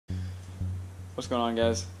What's going on,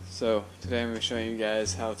 guys? So today I'm going to be showing you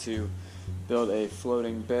guys how to build a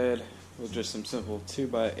floating bed with just some simple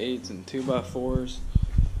 2x8s and 2x4s.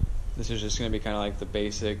 This is just going to be kind of like the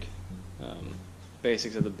basics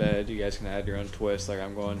of the bed. You guys can add your own twist like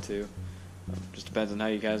I'm going to. Just depends on how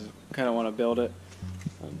you guys kind of want to build it.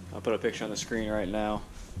 I'll put a picture on the screen right now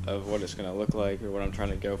of what it's going to look like or what I'm trying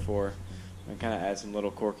to go for, and kind of add some little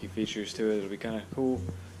quirky features to it. It'll be kind of cool.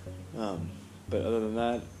 But other than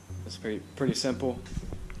that, it's pretty simple.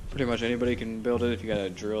 Pretty much anybody can build it if you got a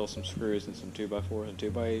drill, some screws, and some 2x4s and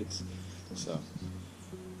 2x8s. So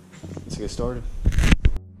let's get started.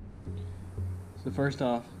 So first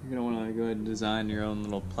off, you're gonna want to go ahead and design your own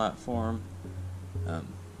little platform. You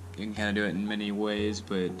can kind of do it in many ways,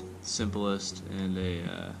 but simplest and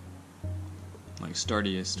like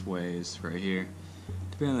sturdiest ways right here.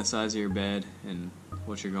 Depending on the size of your bed and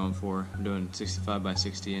what you're going for. I'm doing 65 by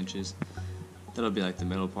 60 inches. That'll be like the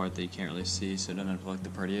middle part that you can't really see, so it doesn't have to look the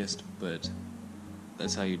prettiest, but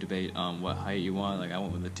that's how you debate what height you want. Like I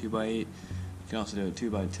went with a 2x8. You can also do a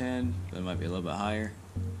 2x10, that might be a little bit higher.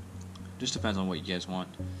 Just depends on what you guys want.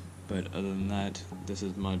 But other than that, this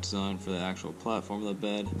is my design for the actual platform of the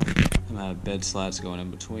bed. I'm gonna have bed slats going in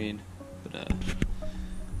between, but I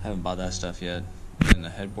haven't bought that stuff yet. And the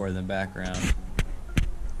headboard in the background.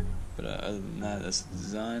 But other than that, that's the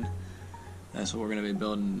design. That's what we're going to be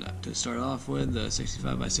building to start off with, the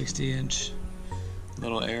 65 by 60 inch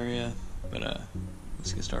little area. But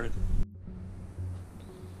let's get started.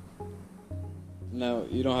 Now,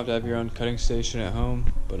 you don't have to have your own cutting station at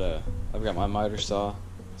home, but I've got my miter saw,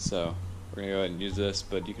 so we're going to go ahead and use this.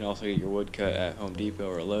 But you can also get your wood cut at Home Depot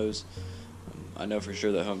or Lowe's. I know for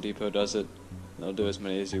sure that Home Depot does it. They'll do as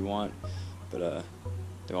many as you want, but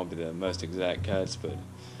they won't be the most exact cuts. But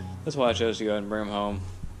that's why I chose to go ahead and bring them home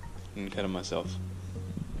and cut them myself.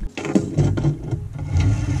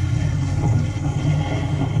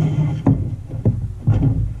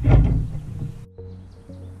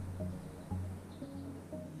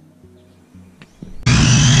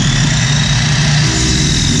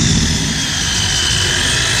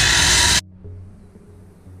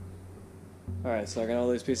 Alright, so I got all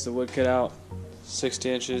these pieces of wood cut out. 60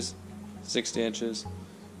 inches, 60 inches,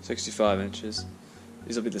 65 inches.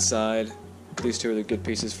 These will be the side. These two are the good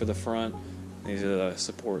pieces for the front. These are the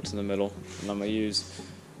supports in the middle. And I'm going to use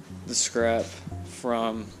the scrap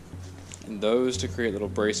from those to create little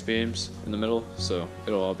brace beams in the middle, so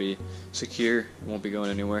it'll all be secure. It won't be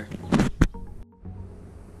going anywhere.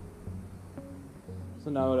 So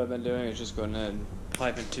now what I've been doing is just going ahead and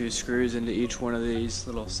piping 2 screws into each one of these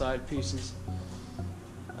little side pieces.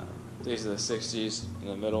 These are the 60s in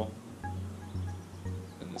the middle,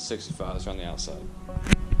 and the 65s are on the outside.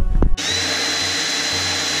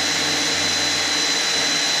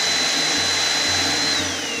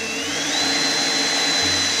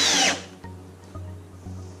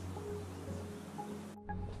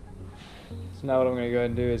 So now what I'm going to go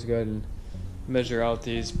ahead and do is go ahead and measure out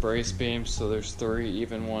these brace beams. So there's 3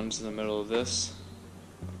 even ones in the middle of this.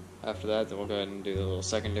 After that, then we'll go ahead and do the little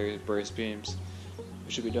secondary brace beams.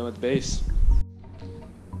 We should be done with the base.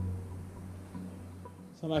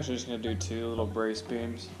 So I'm actually just going to do 2 little brace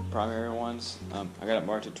beams, primary ones. I got it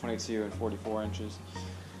marked at 22 and 44 inches.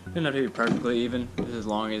 It doesn't have to be perfectly even, just as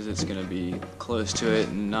long as it's going to be close to it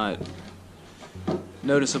and not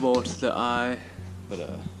noticeable to the eye.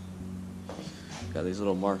 But got these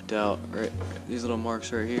little marked out, right? These little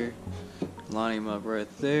marks right here. Lining them up right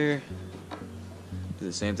there. Do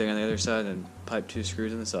the same thing on the other side and pipe 2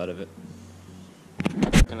 screws in the side of it.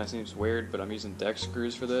 Kind of seems weird, but I'm using deck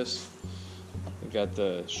screws for this. They got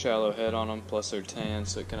the shallow head on them, plus they're tan,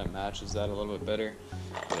 so it kind of matches that a little bit better.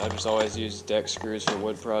 But I just always use deck screws for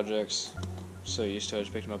wood projects. So used to, I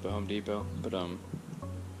just picked them up at Home Depot. But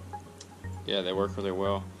yeah, they work really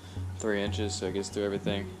well. 3 inches, so it gets through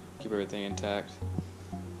everything, keep everything intact.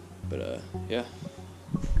 But yeah.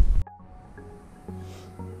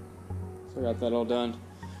 So I got that all done.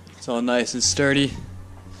 It's all nice and sturdy.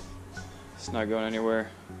 It's not going anywhere.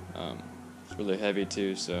 It's really heavy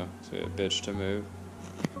too, so it's a bitch to move.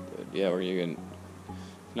 But yeah, now I'm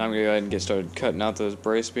gonna go ahead and get started cutting out those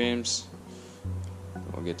brace beams.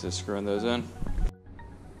 We'll get to screwing those in.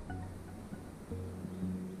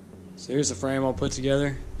 So here's the frame all put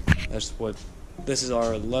together. This is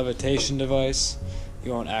our levitation device.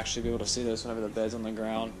 You won't actually be able to see this whenever the bed's on the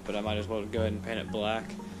ground, but I might as well go ahead and paint it black.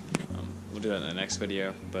 We'll do that in the next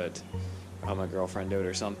video, but I'll have my girlfriend do it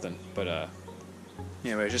or something. But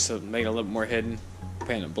anyway, just to make it a little more hidden,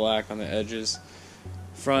 paint it black on the edges.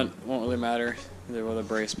 Front won't really matter, neither will the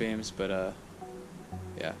brace beams, but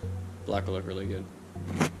yeah, black will look really good.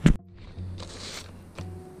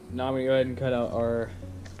 now I'm going to go ahead and cut out our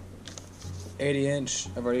 80-inch.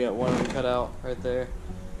 I've already got one of them cut out right there.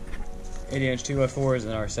 80-inch 2x4s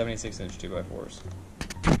and our 76-inch 2x4s.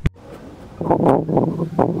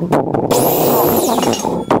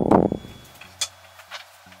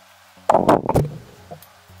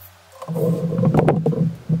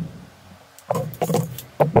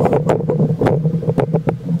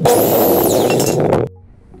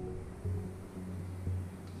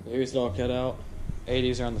 Here's it all cut out.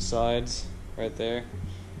 80s are on the sides right there.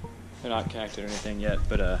 They're not connected or anything yet,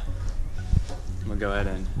 but I'm gonna go ahead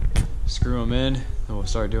and screw them in and we'll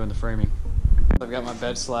start doing the framing. I've got my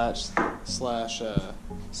bed slash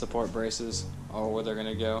support braces all where they're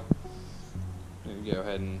gonna go. I'm gonna go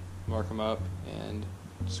ahead and mark them up and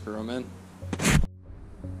screw them in.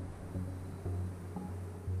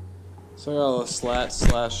 So I got all the slats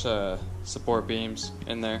slash support beams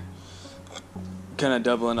in there, kind of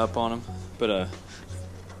doubling up on them, but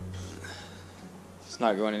it's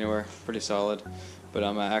not going anywhere. Pretty solid, but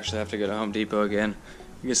I'm gonna actually have to go to Home Depot again,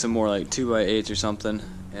 get some more like 2x8s or something,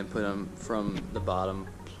 and put them from the bottom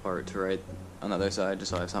part to right on the other side,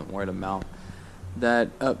 just so I have something where to mount that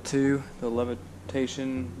up to the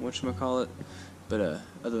levitation, whatchamacallit. But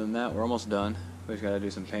other than that, we're almost done. We just gotta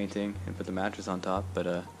do some painting and put the mattress on top. But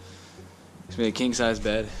it's gonna be a king size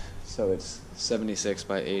bed, so it's 76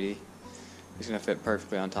 by 80. It's gonna fit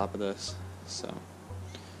perfectly on top of this. So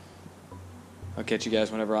I'll catch you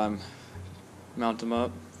guys whenever I'm mount them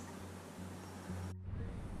up.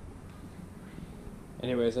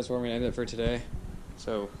 Anyways, that's where I'm gonna end it for today.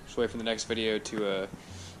 So just wait for the next video to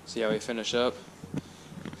see how we finish up.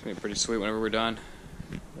 It's gonna be pretty sweet whenever we're done.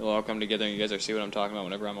 It'll all come together and you guys will see what I'm talking about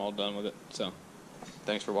whenever I'm all done with it. So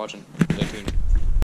thanks for watching. Stay tuned.